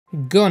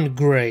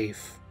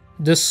Gungrave.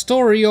 The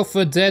story of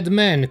a dead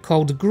man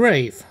called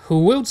Grave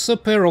who wields a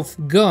pair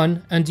of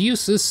gun and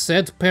uses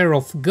said pair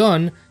of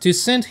gun to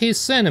send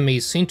his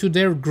enemies into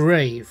their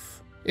grave.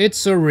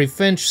 It's a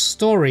revenge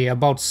story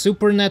about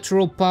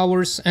supernatural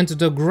powers and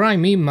the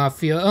grimy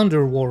mafia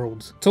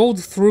underworld,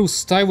 told through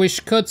stylish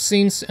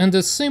cutscenes and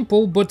a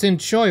simple but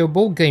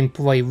enjoyable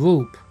gameplay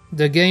loop.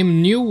 The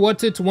game knew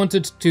what it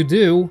wanted to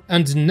do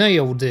and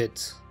nailed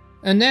it.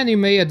 An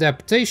anime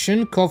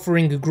adaptation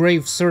covering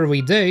Grave's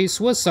early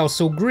days was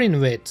also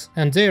greenlit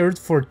and aired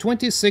for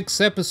 26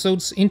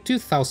 episodes in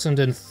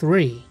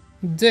 2003.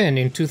 Then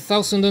in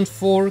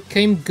 2004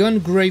 came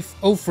Gungrave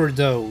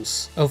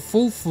Overdose, a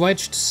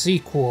full-fledged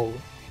sequel.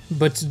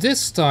 But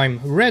this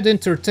time, Red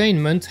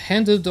Entertainment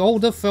handed all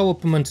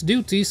development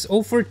duties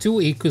over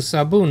to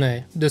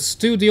Ikusabune, the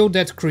studio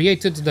that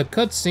created the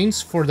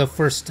cutscenes for the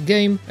first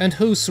game and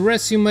whose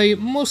resume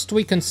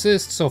mostly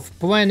consists of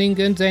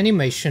planning and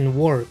animation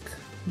work.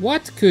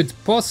 What could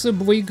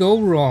possibly go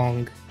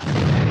wrong?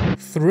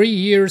 3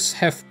 years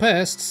have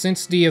passed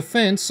since the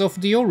events of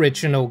the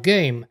original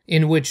game,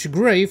 in which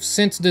Grave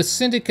sent the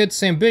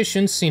Syndicate's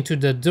ambitions into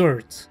the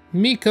dirt.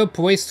 Mika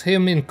placed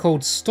him in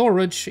cold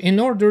storage in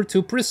order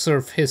to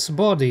preserve his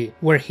body,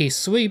 where he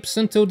sleeps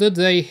until the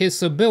day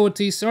his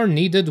abilities are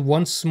needed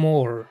once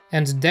more.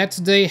 And that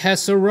day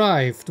has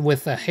arrived,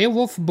 with a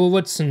hail of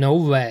bullets no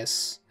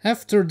less.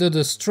 After the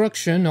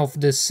destruction of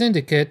the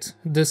Syndicate,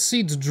 the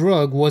seed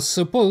drug was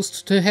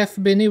supposed to have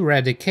been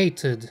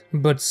eradicated,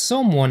 but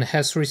someone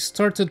has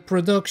restarted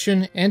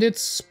production and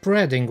it's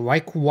spreading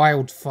like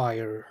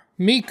wildfire.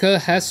 Mika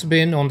has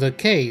been on the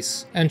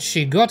case, and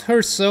she got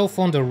herself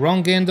on the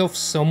wrong end of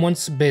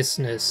someone's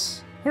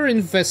business. Her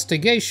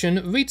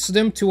investigation leads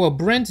them to a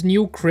brand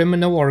new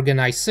criminal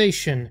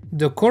organization,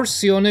 the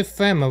Corcione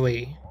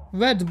family.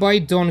 Led by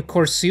Don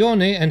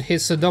Corcione and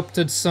his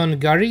adopted son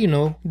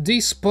Garino,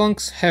 these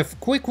punks have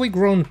quickly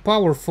grown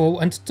powerful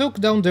and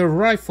took down their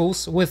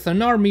rivals with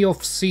an army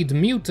of seed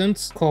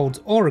mutants called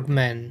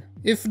Orgmen.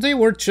 If they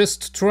were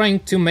just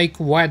trying to make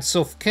wads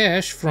of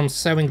cash from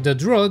selling the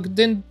drug,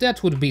 then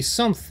that would be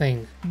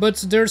something.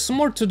 But there's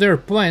more to their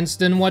plans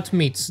than what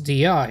meets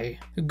the eye.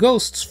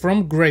 Ghosts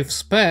from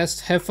Grave's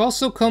past have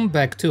also come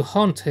back to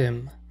haunt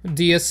him.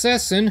 The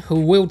assassin who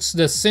wields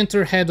the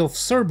center head of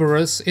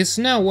Cerberus is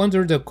now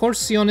under the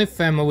Corcione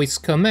family's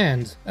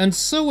command, and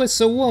so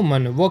is a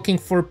woman looking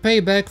for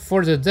payback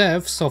for the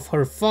deaths of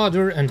her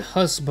father and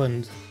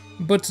husband.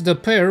 But the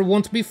pair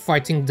won't be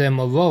fighting them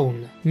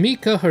alone.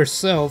 Mika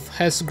herself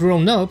has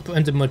grown up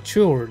and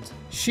matured.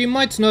 She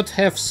might not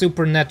have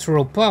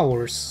supernatural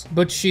powers,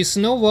 but she's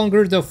no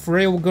longer the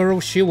frail girl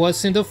she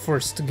was in the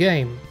first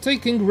game,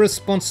 taking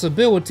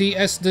responsibility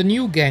as the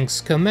new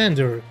gang's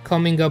commander,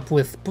 coming up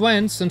with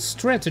plans and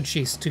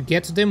strategies to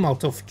get them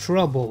out of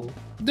trouble.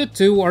 The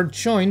two are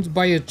joined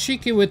by a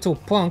cheeky little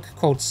punk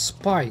called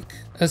Spike,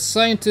 a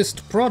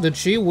scientist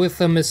prodigy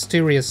with a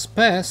mysterious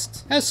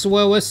past, as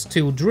well as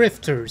two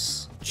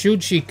drifters,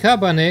 Chuji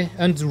Kabane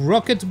and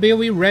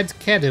Rockabilly Red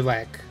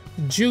Cadillac.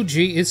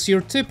 Juji is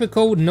your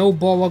typical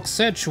no-bollocks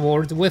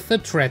edgelord with a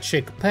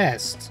tragic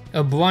past,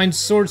 a blind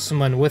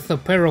swordsman with a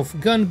pair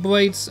of gun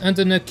blades and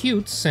an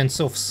acute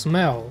sense of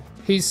smell.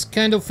 He's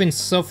kind of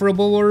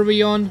insufferable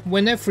early on,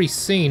 when every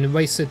scene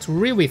makes it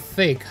really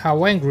thick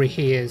how angry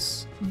he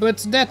is.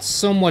 But that's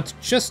somewhat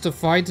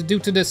justified due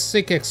to the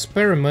sick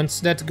experiments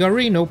that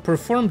Garino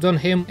performed on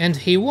him, and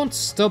he won't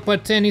stop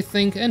at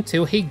anything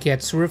until he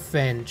gets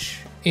revenge.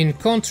 In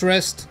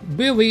contrast,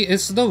 Billy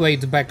is the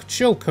laid-back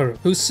joker,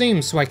 who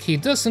seems like he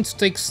doesn't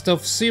take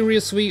stuff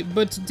seriously,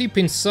 but deep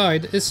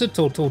inside is a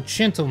total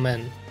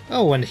gentleman.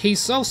 Oh, and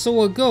he's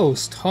also a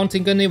ghost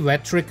haunting an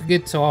electric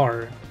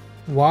guitar.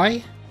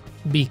 Why?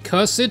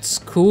 Because it's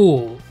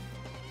cool.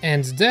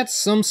 And that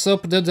sums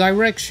up the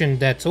direction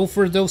that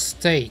Overdose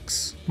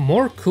takes.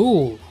 More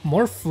cool,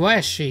 more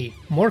flashy,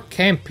 more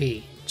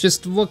campy.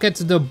 Just look at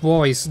the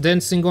boys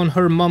dancing on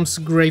her mom's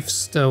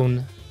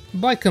gravestone.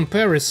 By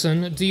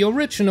comparison, the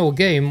original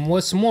game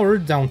was more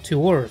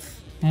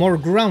down-to-earth, more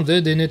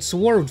grounded in its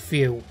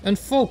worldview, and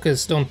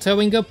focused on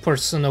telling a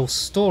personal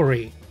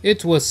story.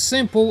 It was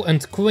simple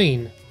and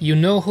clean. You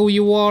know who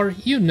you are,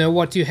 you know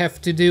what you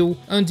have to do,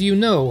 and you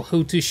know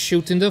who to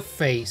shoot in the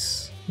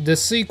face. The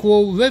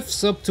sequel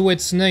lives up to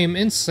its name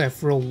in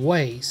several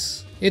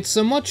ways. It's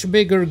a much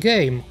bigger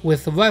game,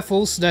 with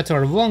levels that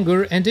are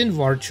longer and in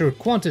larger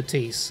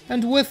quantities,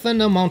 and with an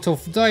amount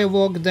of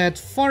dialogue that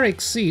far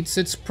exceeds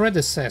its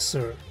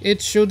predecessor. It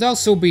should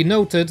also be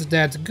noted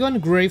that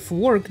Gungrave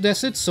worked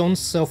as its own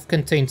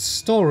self-contained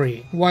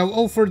story, while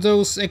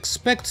Overdose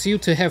expects you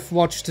to have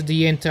watched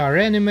the entire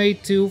anime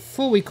to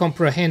fully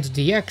comprehend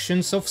the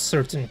actions of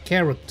certain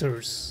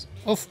characters.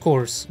 Of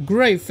course,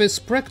 Grave is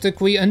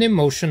practically an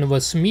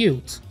emotionless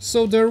mute,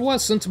 so there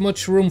wasn't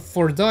much room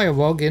for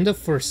dialogue in the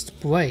first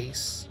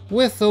place.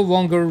 With a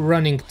longer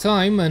running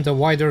time and a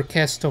wider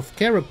cast of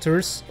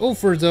characters,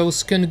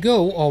 Overdose can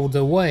go all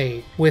the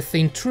way, with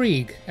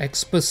intrigue,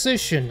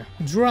 exposition,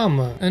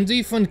 drama, and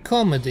even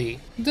comedy.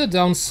 The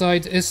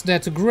downside is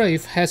that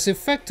Grave has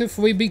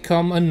effectively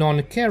become a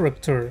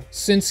non-character,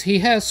 since he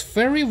has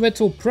very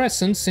little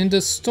presence in the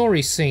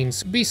story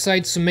scenes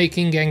besides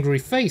making angry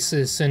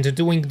faces and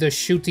doing the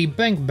shooty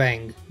bang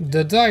bang.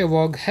 The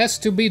dialogue has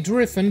to be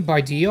driven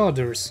by the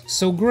others,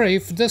 so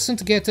Grave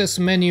doesn't get as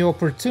many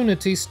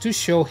opportunities to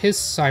show his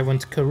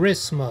silent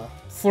charisma.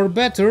 For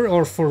better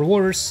or for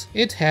worse,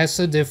 it has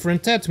a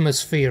different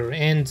atmosphere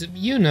and,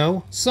 you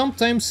know,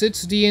 sometimes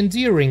it's the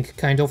endearing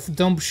kind of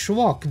dumb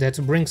schlock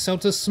that brings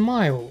out a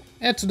smile.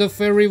 At the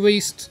very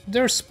least,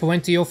 there's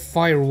plenty of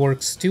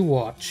fireworks to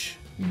watch.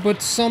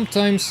 But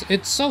sometimes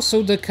it's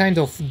also the kind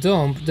of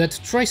dumb that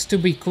tries to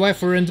be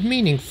clever and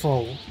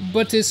meaningful,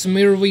 but is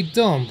merely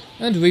dumb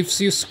and leaves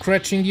you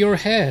scratching your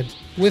head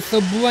with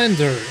a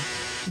blender.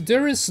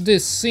 There is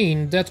this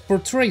scene that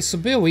portrays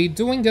Billy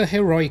doing a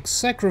heroic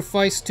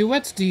sacrifice to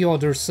let the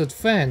others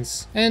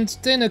advance, and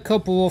then a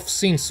couple of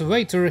scenes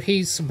later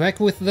he's back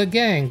with the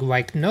gang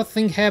like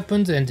nothing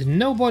happened and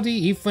nobody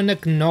even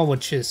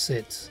acknowledges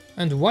it.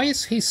 And why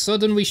is he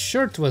suddenly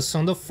shirtless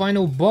on the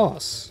final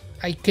boss?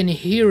 I can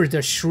hear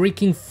the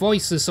shrieking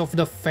voices of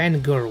the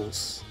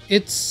fangirls.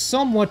 It's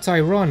somewhat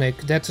ironic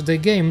that the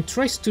game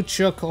tries to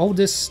chuck all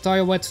this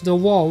style at the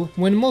wall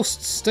when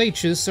most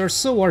stages are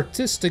so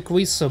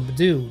artistically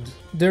subdued.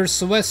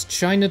 There's less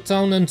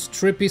Chinatown and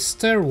trippy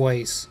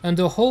stairways, and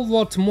a whole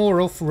lot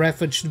more of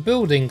ravaged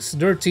buildings,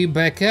 dirty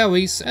back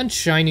alleys, and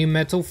shiny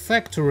metal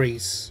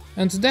factories.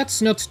 And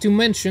that's not to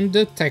mention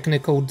the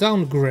technical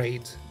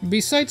downgrade.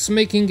 Besides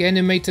making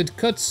animated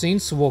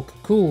cutscenes look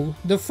cool,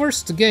 the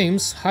first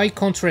game's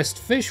high-contrast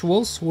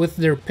visuals with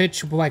their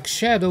pitch-black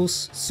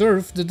shadows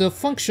served the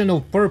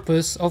functional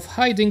purpose of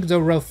hiding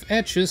the rough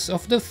edges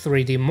of the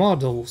 3D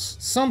models,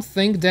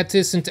 something that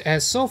isn't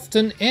as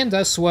often and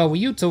as well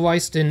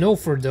utilized in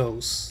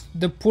Overdose.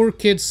 The poor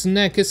kid's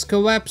neck is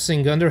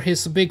collapsing under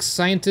his big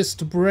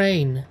scientist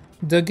brain.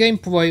 The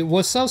gameplay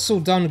was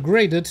also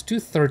downgraded to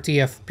 30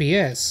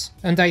 FPS,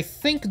 and I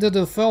think the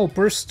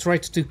developers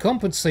tried to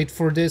compensate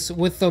for this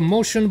with a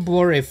motion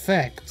blur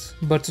effect,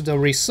 but the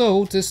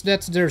result is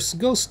that there's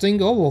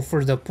ghosting all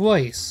over the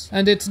place,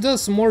 and it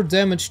does more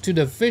damage to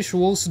the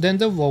visuals than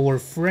the lower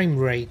frame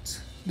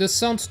rate. The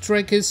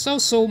soundtrack is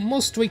also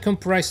mostly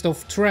comprised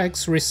of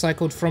tracks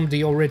recycled from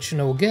the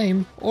original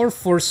game, or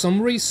for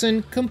some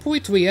reason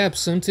completely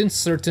absent in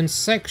certain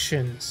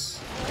sections.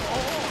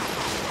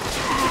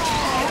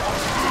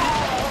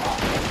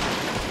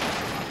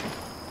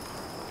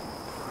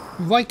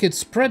 Like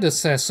its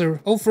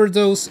predecessor,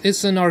 Overdose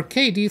is an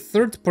arcadey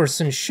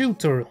third-person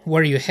shooter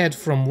where you head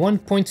from one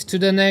point to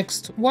the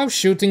next while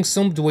shooting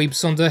some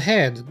dweebs on the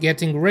head,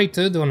 getting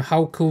rated on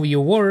how cool you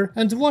were,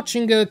 and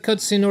watching a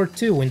cutscene or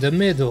two in the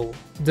middle.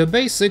 The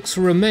basics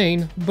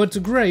remain,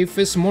 but Grave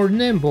is more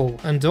nimble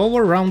and all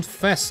around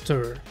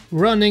faster.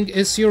 Running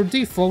is your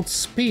default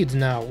speed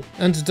now,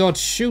 and dodge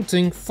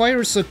shooting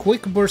fires a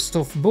quick burst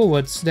of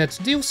bullets that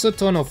deals a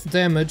ton of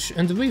damage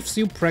and leaves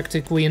you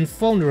practically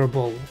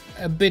invulnerable.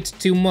 A bit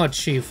too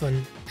much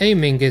even.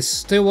 Aiming is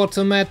still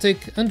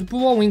automatic, and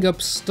blowing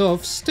up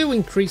stuff still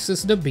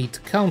increases the beat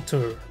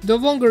counter. The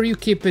longer you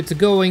keep it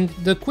going,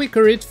 the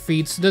quicker it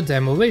feeds the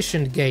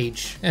demolition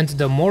gauge, and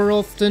the more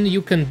often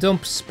you can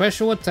dump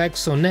special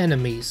attacks on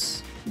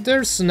enemies.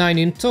 There's 9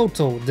 in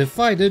total,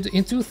 divided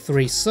into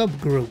 3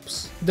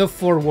 subgroups: the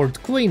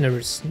forward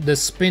cleaners, the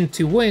spin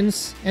to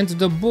wins, and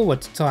the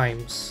bullet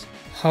times.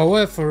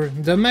 However,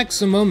 the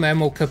maximum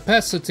ammo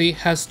capacity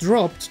has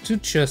dropped to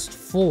just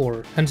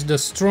 4, and the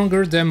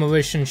stronger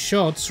demolition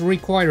shots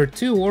require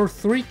 2 or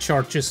 3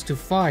 charges to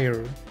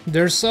fire.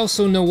 There's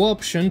also no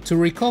option to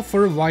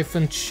recover life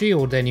and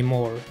shield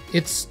anymore.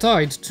 It's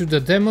tied to the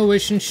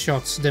demolition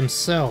shots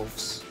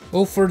themselves.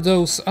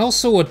 Overdose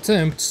also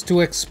attempts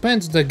to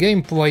expand the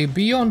gameplay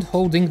beyond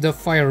holding the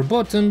fire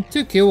button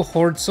to kill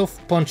hordes of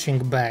punching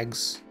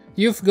bags.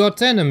 You've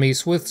got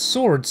enemies with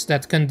swords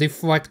that can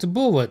deflect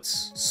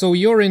bullets, so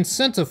you're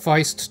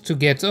incentivized to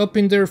get up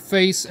in their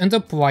face and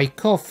apply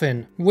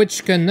Coffin,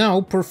 which can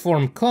now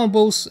perform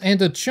combos and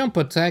a jump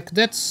attack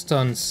that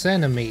stuns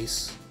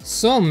enemies.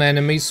 Some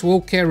enemies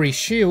will carry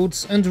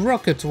shields and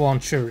rocket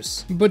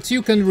launchers, but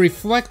you can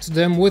reflect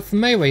them with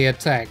melee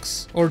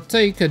attacks, or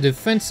take a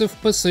defensive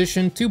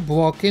position to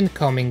block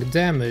incoming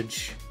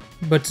damage.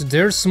 But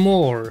there's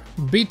more.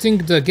 Beating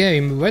the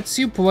game lets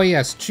you play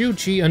as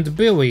Chuchi and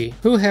Billy,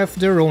 who have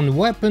their own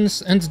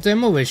weapons and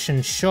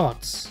demolition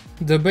shots.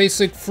 The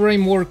basic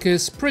framework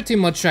is pretty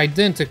much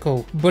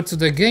identical, but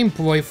the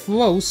gameplay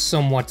flows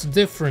somewhat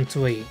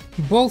differently.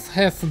 Both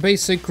have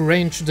basic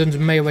ranged and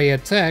melee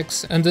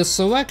attacks, and a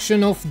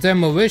selection of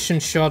demolition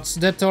shots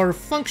that are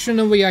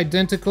functionally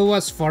identical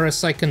as far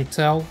as I can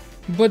tell.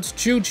 But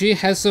Chuchi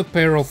has a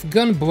pair of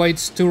gun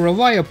blades to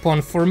rely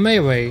upon for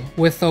melee,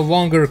 with a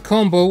longer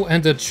combo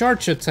and a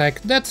charge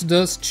attack that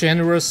does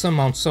generous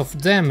amounts of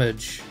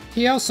damage.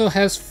 He also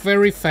has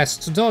very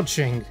fast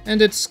dodging,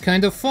 and it's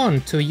kinda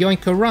fun to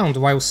yoink around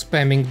while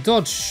spamming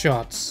dodge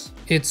shots.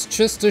 It's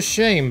just a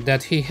shame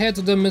that he had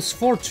the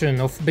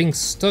misfortune of being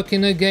stuck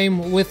in a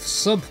game with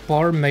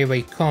subpar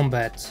melee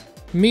combat.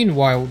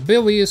 Meanwhile,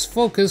 Billy is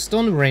focused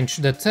on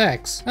ranged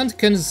attacks and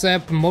can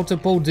zap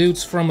multiple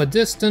dudes from a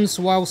distance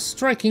while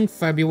striking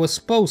fabulous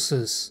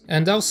poses,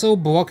 and also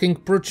blocking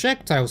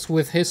projectiles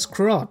with his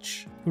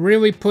crotch.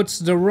 Really puts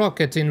the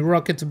rocket in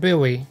Rocket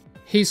Billy.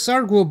 He's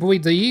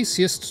arguably the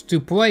easiest to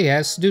play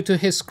as due to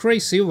his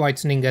crazy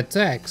lightning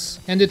attacks,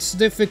 and it's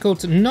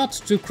difficult not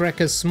to crack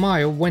a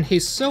smile when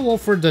he's so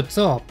over the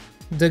top.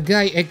 The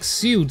guy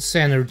exudes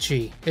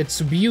energy,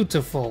 it's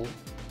beautiful.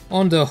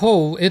 On the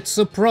whole, it's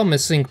a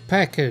promising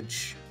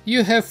package.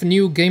 You have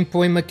new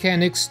gameplay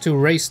mechanics to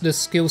raise the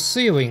skill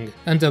ceiling,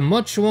 and a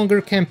much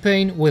longer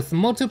campaign with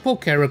multiple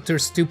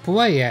characters to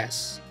play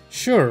as.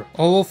 Sure,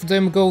 all of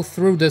them go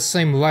through the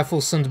same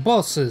levels and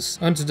bosses,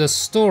 and the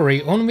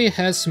story only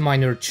has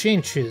minor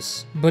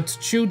changes, but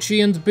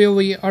Chuji and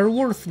Billy are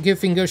worth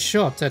giving a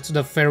shot at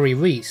the very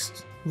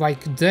least.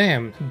 Like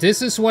damn,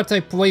 this is what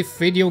I play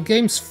video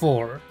games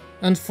for.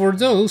 And for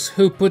those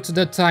who put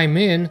the time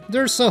in,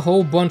 there's a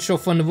whole bunch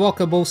of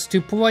unlockables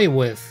to play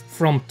with,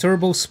 from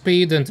turbo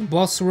speed and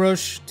boss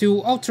rush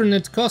to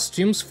alternate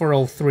costumes for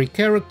all three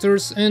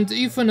characters and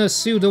even a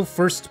pseudo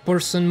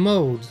first-person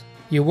mode.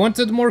 You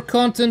wanted more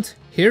content?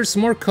 Here's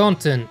more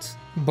content.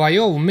 By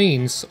all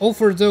means,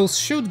 Overdose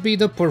should be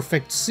the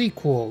perfect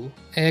sequel.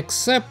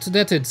 Except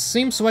that it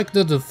seems like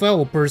the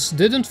developers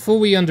didn't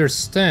fully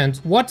understand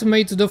what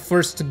made the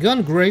first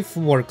Gungrave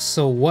work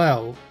so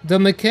well. The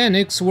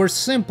mechanics were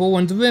simple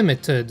and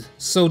limited,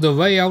 so the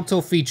layout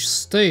of each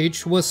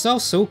stage was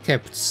also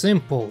kept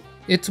simple.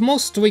 It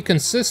mostly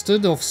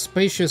consisted of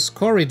spacious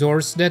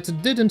corridors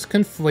that didn't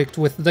conflict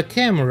with the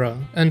camera,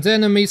 and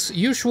enemies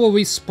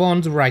usually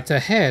spawned right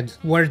ahead,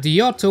 where the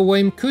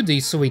auto-aim could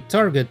easily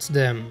target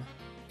them.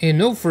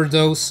 In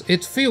Overdose,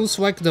 it feels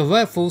like the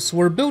levels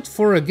were built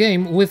for a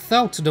game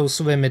without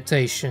those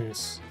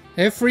limitations.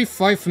 Every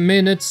 5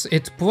 minutes,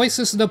 it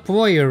places the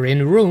player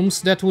in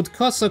rooms that would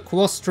cause a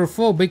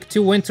claustrophobic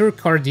to enter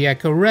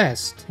cardiac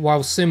arrest,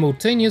 while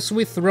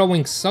simultaneously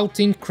throwing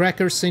saltine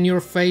crackers in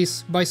your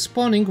face by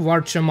spawning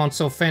large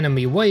amounts of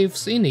enemy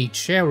waves in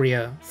each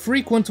area,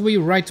 frequently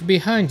right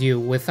behind you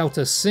without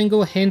a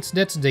single hint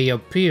that they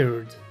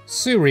appeared.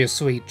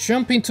 Seriously,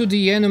 jump into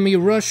the enemy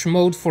rush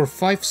mode for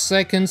 5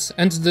 seconds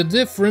and the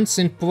difference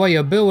in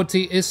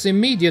playability is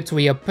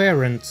immediately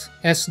apparent,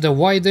 as the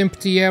wide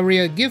empty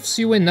area gives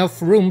you enough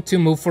room to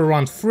move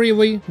around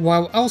freely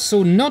while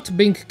also not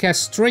being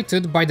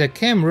castrated by the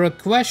camera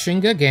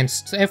clashing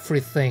against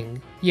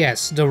everything.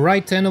 Yes, the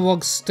right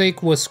analog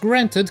stick was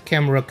granted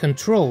camera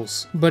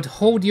controls, but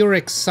hold your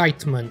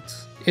excitement.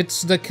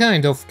 It's the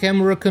kind of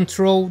camera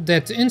control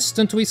that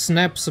instantly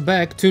snaps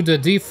back to the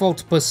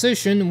default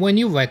position when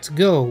you let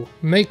go,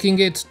 making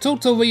it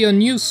totally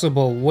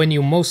unusable when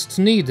you most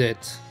need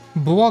it.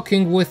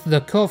 Blocking with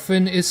the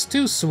coffin is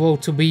too slow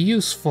to be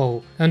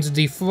useful, and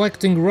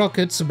deflecting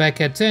rockets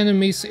back at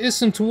enemies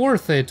isn't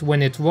worth it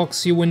when it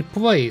locks you in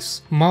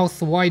place,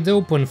 mouth wide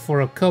open for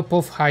a cup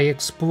of high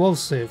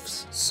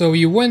explosives. So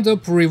you end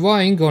up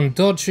relying on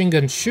dodging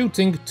and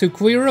shooting to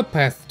clear a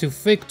path to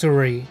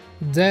victory.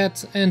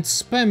 That and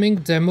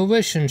spamming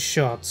demolition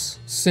shots,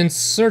 since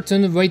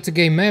certain late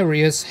game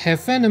areas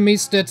have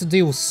enemies that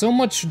deal so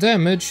much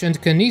damage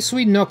and can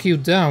easily knock you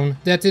down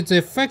that it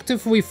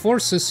effectively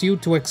forces you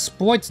to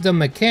exploit the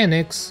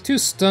mechanics to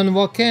stun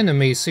lock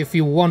enemies if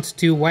you want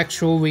to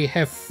actually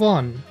have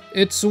fun.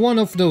 It's one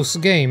of those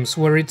games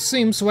where it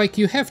seems like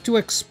you have to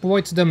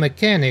exploit the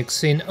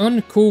mechanics in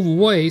uncool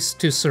ways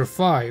to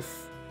survive.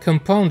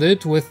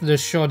 Compounded with the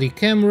shoddy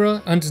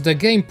camera, and the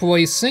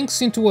gameplay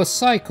sinks into a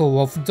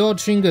cycle of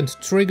dodging and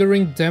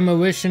triggering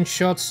demolition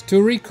shots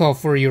to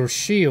recover your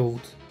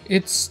shield.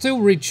 It still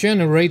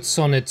regenerates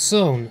on its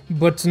own,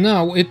 but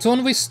now it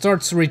only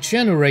starts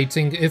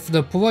regenerating if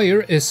the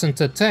player isn't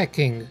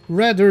attacking,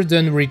 rather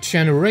than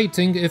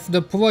regenerating if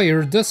the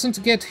player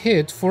doesn't get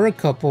hit for a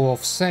couple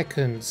of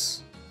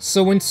seconds.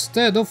 So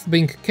instead of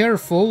being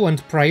careful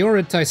and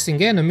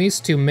prioritizing enemies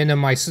to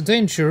minimize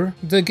danger,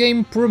 the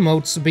game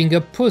promotes being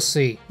a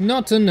pussy,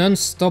 not an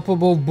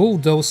unstoppable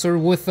bulldozer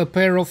with a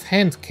pair of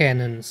hand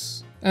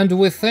cannons. And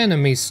with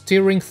enemies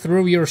tearing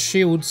through your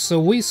shield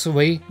so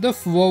easily, the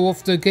flow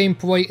of the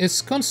gameplay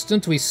is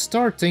constantly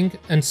starting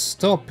and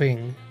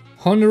stopping.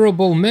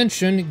 Honorable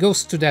mention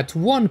goes to that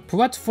one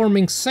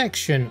platforming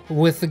section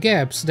with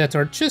gaps that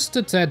are just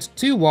a tad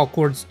too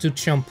awkward to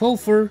jump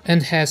over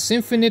and has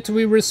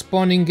infinitely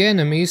respawning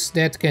enemies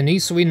that can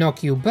easily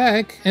knock you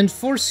back and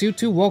force you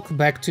to walk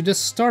back to the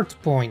start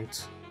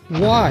point.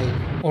 Why?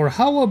 Or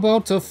how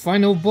about a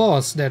final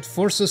boss that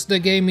forces the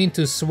game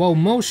into slow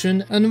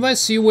motion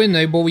unless you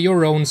enable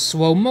your own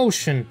slow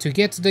motion to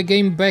get the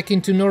game back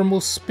into normal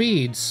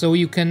speed so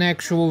you can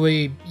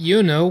actually,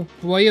 you know,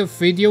 play a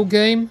video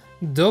game?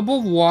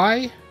 Double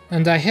why?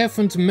 And I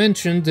haven't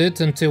mentioned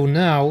it until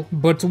now,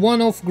 but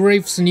one of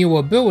Grave's new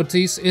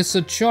abilities is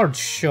a charge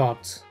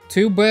shot.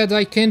 Too bad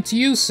I can't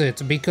use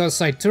it,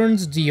 because I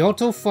turned the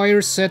auto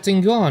fire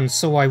setting on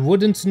so I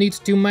wouldn't need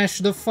to mash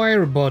the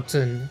fire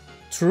button.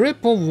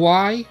 Triple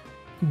why?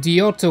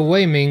 The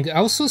auto-aiming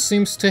also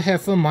seems to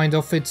have a mind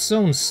of its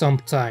own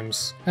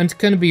sometimes, and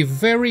can be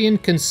very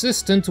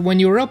inconsistent when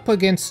you're up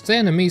against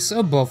enemies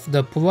above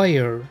the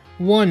player.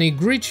 One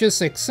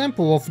egregious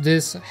example of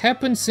this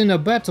happens in a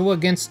battle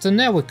against an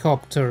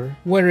helicopter,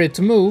 where it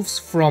moves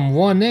from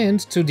one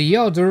end to the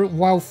other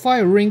while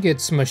firing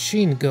its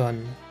machine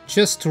gun.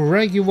 Just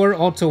regular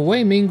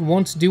auto-aiming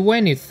won't do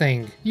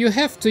anything, you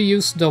have to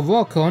use the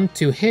lock-on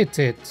to hit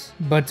it.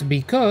 But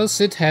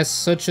because it has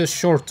such a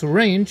short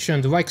range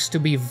and likes to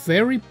be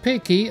very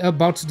picky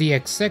about the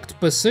exact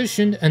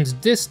position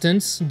and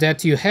distance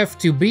that you have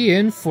to be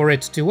in for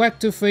it to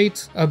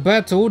activate, a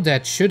battle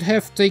that should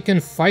have taken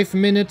 5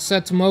 minutes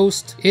at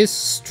most is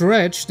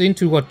stretched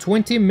into a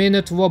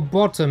 20-minute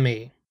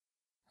lobotomy.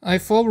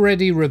 I've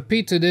already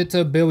repeated it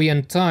a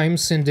billion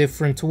times in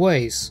different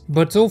ways,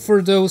 but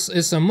Overdose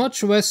is a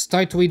much less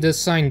tightly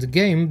designed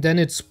game than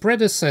its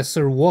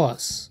predecessor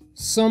was.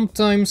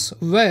 Sometimes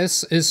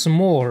less is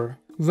more.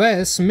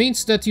 Less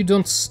means that you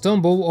don't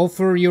stumble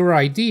over your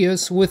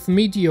ideas with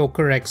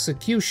mediocre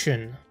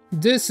execution.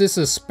 This is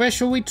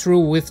especially true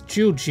with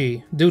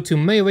Juji, due to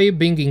melee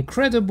being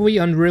incredibly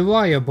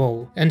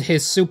unreliable, and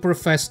his super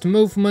fast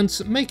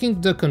movements making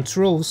the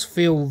controls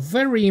feel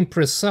very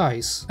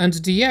imprecise, and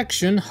the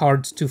action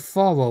hard to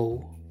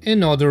follow.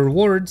 In other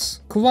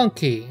words,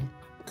 clunky.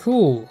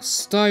 Cool,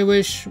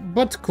 stylish,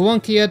 but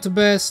clunky at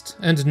best,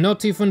 and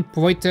not even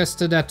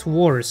playtested at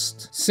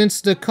worst,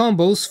 since the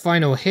combo's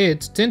final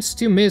hit tends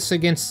to miss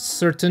against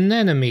certain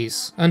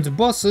enemies, and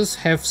bosses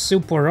have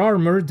super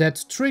armor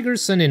that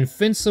triggers an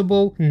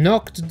invincible,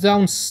 knocked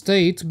down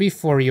state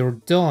before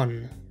you're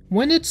done.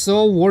 When it's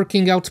all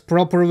working out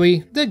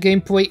properly, the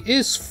gameplay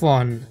is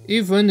fun,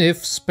 even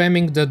if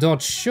spamming the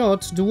dodge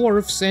shot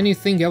dwarfs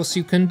anything else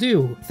you can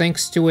do,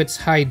 thanks to its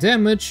high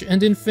damage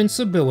and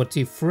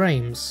invincibility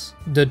frames.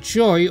 The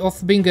joy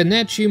of being an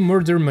edgy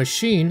murder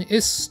machine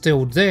is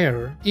still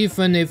there,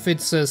 even if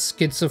it's a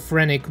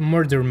schizophrenic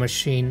murder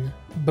machine.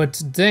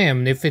 But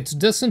damn if it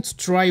doesn't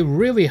try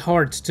really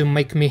hard to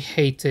make me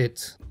hate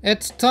it.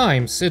 At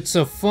times it's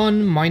a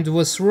fun,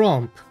 mindless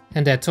romp,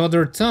 and at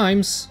other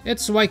times,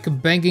 it's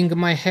like banging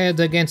my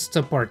head against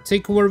a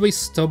particularly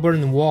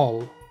stubborn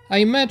wall. I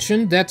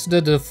imagine that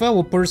the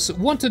developers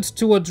wanted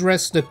to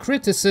address the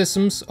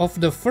criticisms of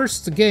the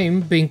first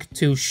game being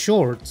too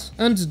short,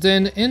 and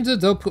then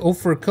ended up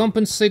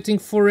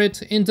overcompensating for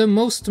it in the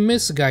most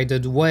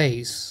misguided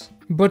ways.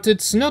 But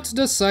it's not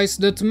the size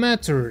that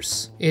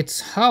matters,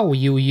 it's how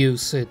you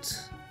use it.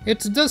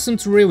 It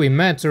doesn't really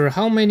matter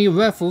how many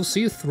levels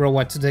you throw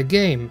at the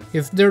game,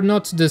 if they're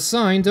not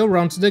designed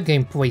around the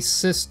gameplay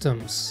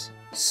systems.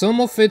 Some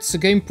of its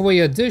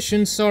gameplay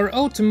additions are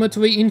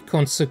ultimately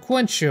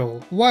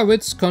inconsequential, while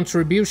its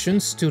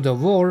contributions to the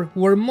lore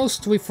were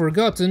mostly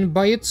forgotten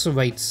by its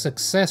late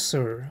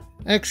successor.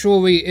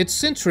 Actually,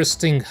 it's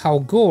interesting how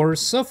Gore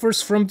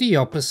suffers from the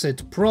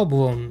opposite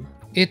problem.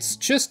 It's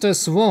just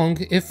as long,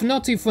 if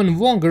not even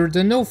longer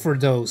than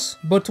Overdose,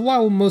 but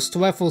while most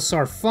levels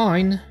are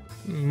fine,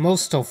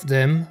 most of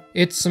them,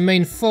 its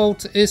main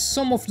fault is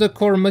some of the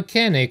core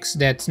mechanics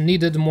that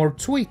needed more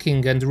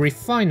tweaking and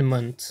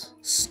refinement.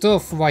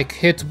 Stuff like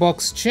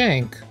hitbox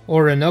jank,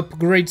 or an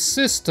upgrade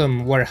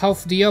system where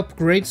half the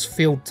upgrades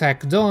feel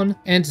tacked on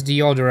and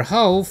the other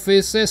half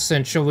is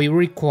essentially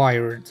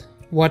required.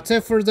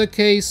 Whatever the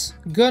case,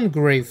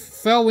 Gungrave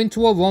fell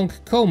into a long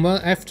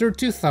coma after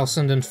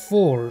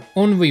 2004,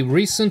 only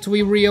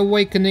recently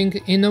reawakening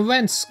in a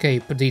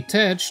landscape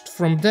detached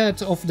from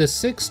that of the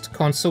 6th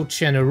console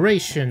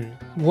generation,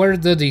 where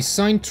the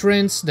design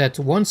trends that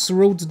once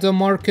ruled the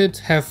market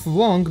have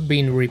long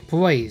been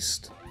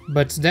replaced.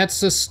 But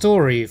that's a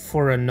story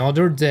for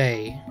another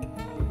day.